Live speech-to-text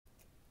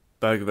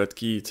Bhagavad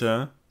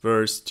Gita,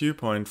 verse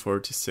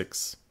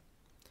 2.46.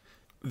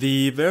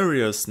 The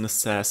various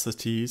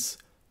necessities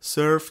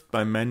served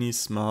by many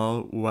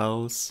small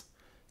wells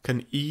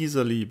can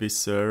easily be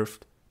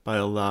served by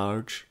a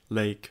large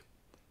lake.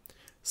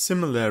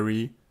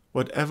 Similarly,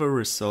 whatever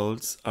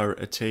results are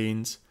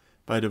attained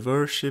by the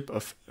worship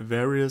of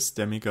various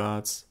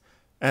demigods,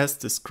 as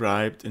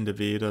described in the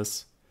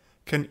Vedas,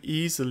 can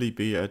easily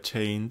be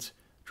attained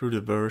through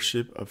the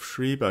worship of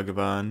Shri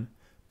Bhagavan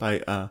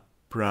by a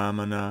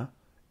Brahmana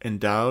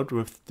endowed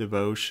with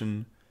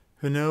devotion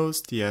who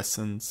knows the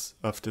essence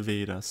of the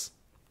Vedas.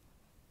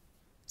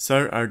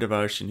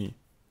 Sarardavashini.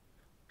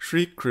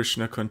 Sri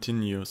Krishna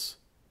continues,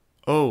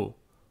 "Oh,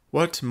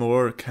 what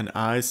more can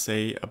I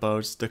say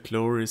about the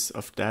glories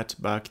of that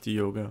Bhakti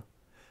Yoga,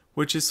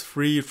 which is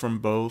free from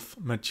both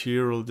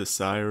material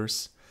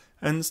desires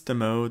and the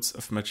modes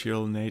of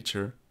material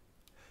nature?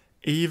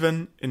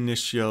 Even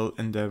initial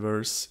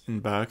endeavors in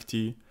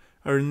Bhakti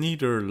are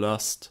neither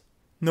lost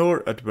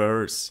nor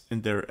adverse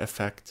in their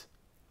effect."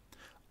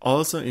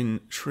 Also in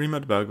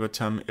Shrimad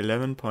Bhagavatam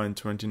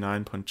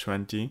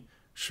 11.29.20,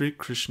 Sri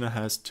Krishna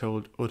has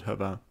told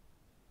Uddhava,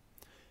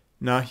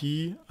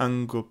 "Nahi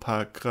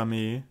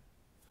angopakrame,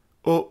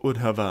 O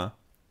Uddhava,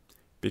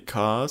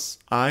 because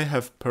I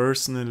have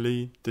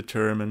personally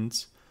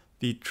determined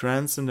the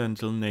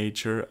transcendental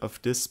nature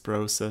of this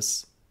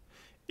process,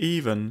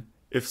 even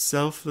if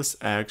selfless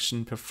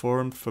action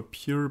performed for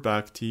pure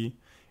bhakti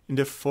in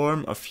the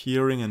form of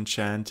hearing and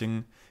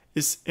chanting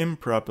is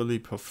improperly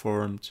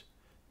performed,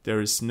 there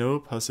is no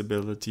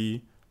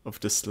possibility of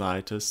the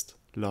slightest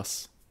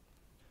loss."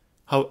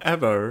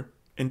 However,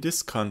 in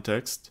this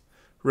context,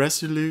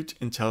 resolute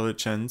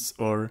intelligence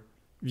or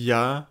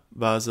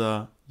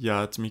vyavasa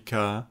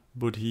yatmika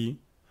buddhi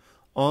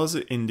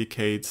also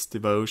indicates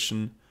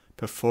devotion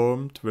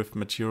performed with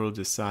material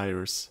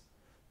desires,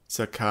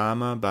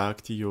 sakama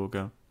bhakti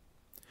yoga.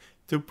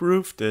 To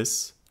prove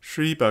this,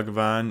 Sri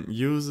Bhagavan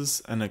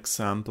uses an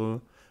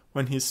example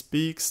when he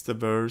speaks the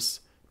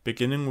verse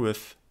beginning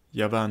with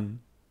yavan.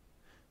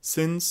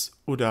 Since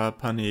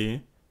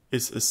udapane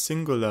is a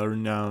singular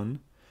noun,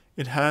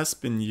 it has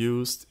been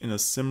used in a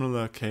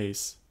similar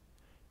case.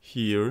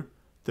 Here,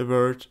 the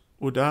word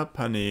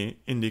udapane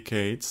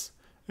indicates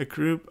a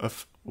group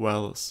of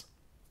wells.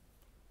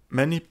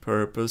 Many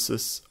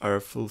purposes are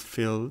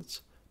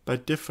fulfilled by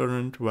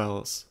different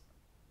wells.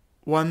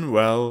 One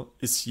well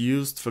is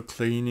used for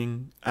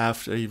cleaning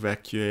after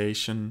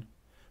evacuation,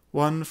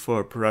 one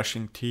for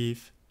brushing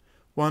teeth,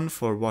 one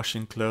for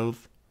washing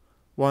clothes,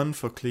 one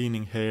for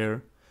cleaning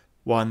hair,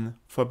 one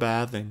for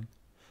bathing,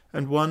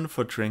 and one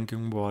for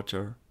drinking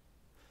water.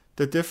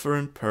 The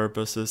different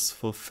purposes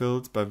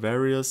fulfilled by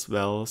various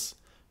wells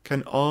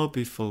can all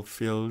be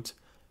fulfilled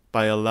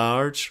by a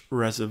large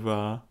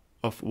reservoir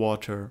of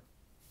water.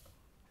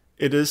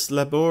 It is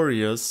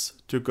laborious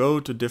to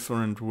go to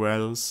different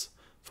wells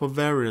for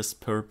various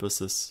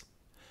purposes,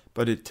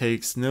 but it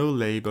takes no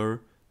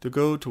labor to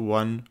go to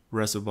one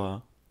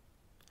reservoir.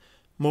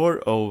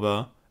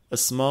 Moreover, a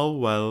small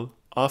well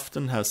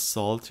often has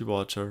salty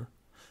water,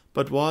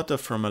 but water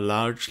from a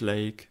large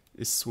lake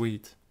is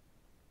sweet.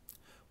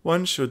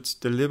 One should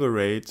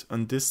deliberate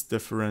on this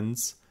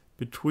difference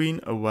between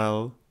a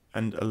well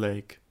and a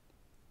lake.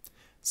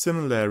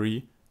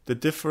 Similarly, the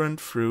different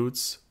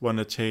fruits one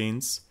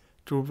attains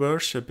through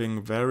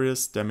worshipping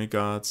various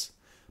demigods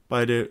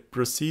by the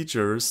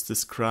procedures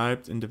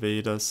described in the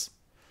Vedas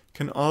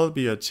can all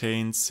be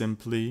attained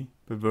simply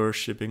by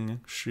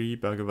worshipping Shri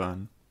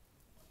Bhagavan.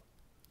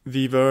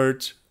 The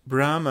word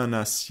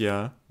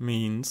Brahmanasya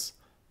means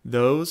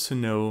those who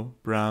know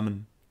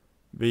Brahman,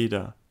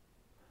 Veda.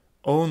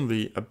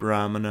 Only a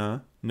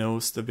Brahmana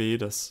knows the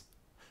Vedas,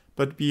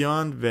 but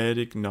beyond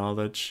Vedic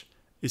knowledge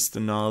is the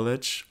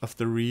knowledge of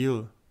the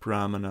real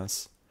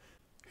Brahmanas,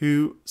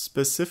 who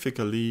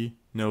specifically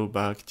know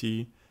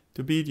Bhakti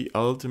to be the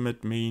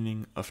ultimate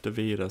meaning of the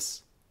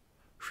Vedas.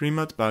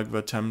 Shrimad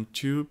Bhagavatam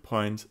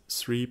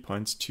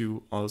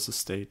 2.3.2 also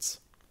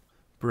states,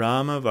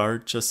 Brahma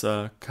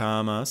varchasa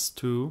kamas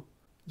tu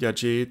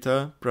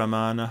yajeta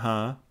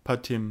brahmanaha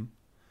patim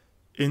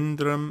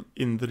indram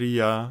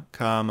indriya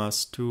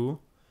kamas tu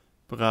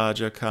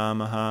braja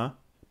kamaha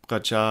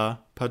braja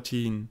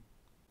patin.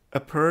 A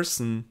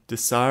person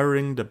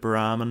desiring the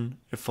Brahman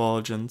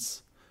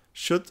effulgence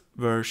should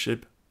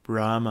worship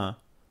Brahma,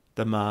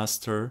 the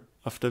master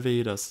of the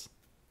Vedas.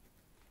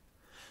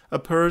 A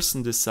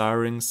person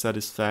desiring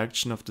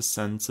satisfaction of the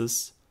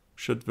senses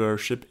should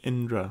worship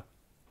Indra.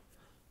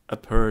 A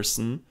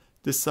person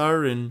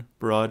desiring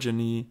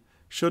progeny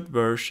should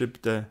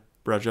worship the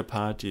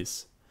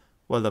Prajapatis,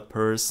 while a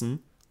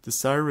person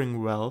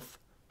desiring wealth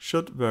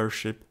should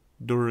worship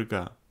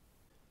Durga.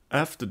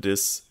 After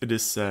this it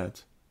is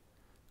said,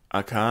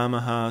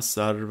 Akamaha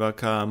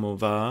sarvakamo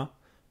va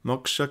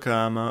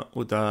mokshakama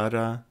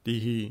udara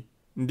dihi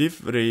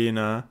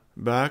divrena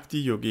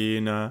bhakti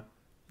yogena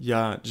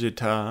ya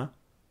jita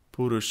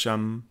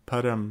purusham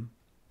param.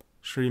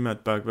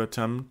 Shrimad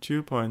Bhagavatam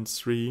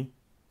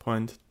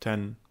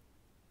 2.3.10.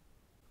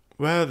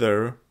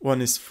 Whether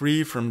one is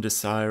free from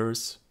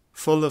desires,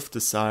 full of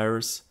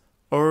desires,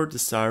 or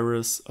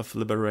desirous of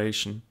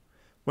liberation,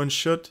 one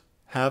should,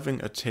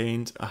 having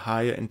attained a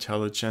higher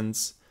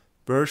intelligence,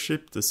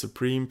 worship the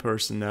Supreme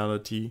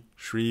Personality,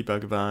 Shri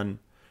Bhagavan,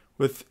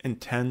 with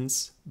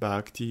intense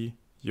Bhakti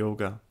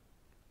Yoga.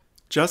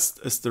 Just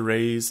as the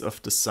rays of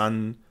the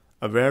sun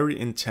are very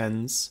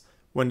intense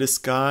when the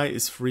sky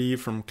is free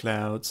from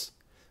clouds,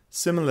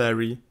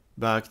 similarly,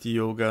 Bhakti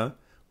Yoga,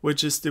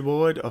 which is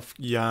devoid of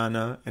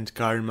jnana and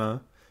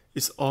karma,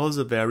 is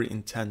also very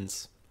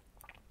intense.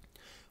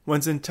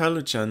 One's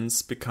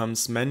intelligence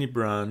becomes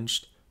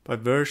many-branched by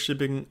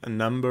worshipping a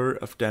number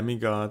of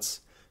demigods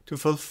to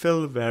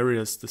fulfill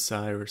various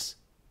desires.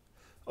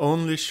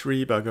 Only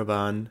Shri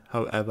Bhagavan,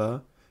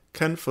 however,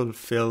 can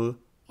fulfill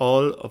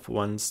all of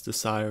one's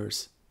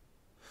desires.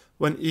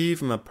 When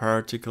even a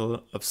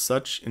particle of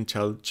such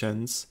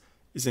intelligence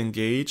is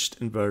engaged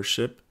in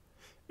worship,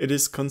 it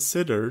is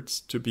considered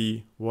to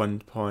be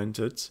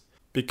one-pointed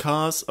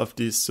because of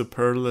the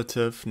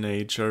superlative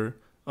nature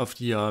of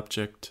the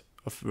object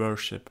of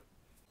worship.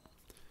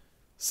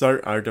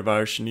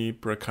 Sararthavarshini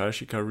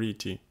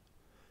prakashikariti.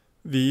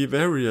 The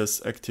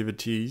various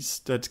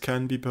activities that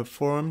can be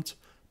performed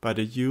by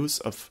the use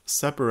of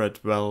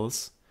separate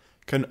wells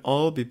can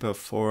all be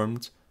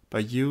performed by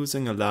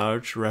using a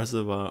large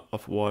reservoir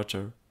of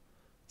water,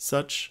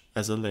 such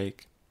as a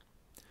lake.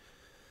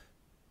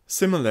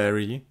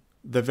 Similarly,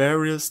 the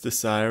various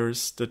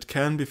desires that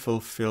can be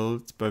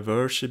fulfilled by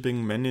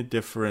worshipping many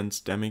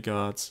different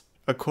demigods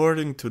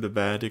according to the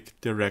Vedic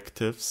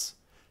directives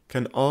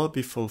can all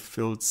be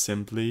fulfilled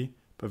simply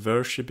by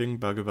worshipping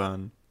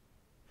Bhagavan.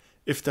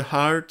 If the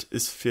heart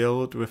is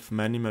filled with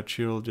many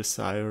material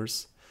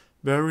desires,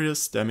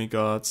 various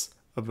demigods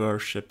are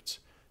worshipped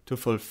to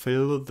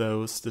fulfill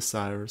those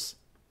desires.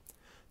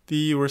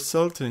 The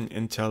resulting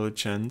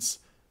intelligence,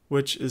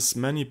 which is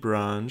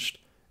many-branched,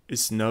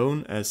 is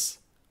known as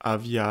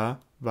Avya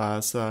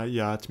Vasa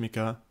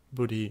Yatmika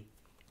Buddhi.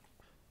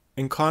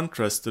 In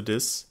contrast to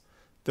this,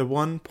 the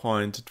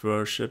one-pointed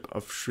worship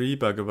of Shri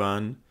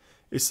Bhagavan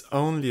is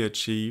only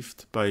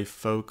achieved by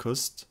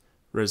focused,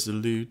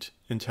 resolute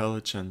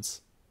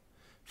intelligence.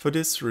 For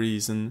this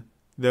reason,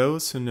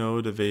 those who know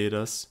the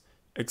Vedas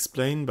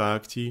explain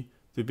Bhakti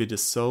to be the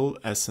sole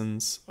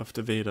essence of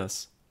the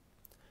Vedas.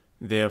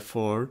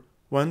 Therefore,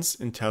 one's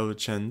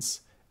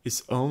intelligence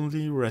is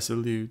only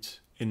resolute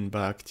in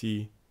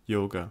Bhakti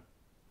Yoga.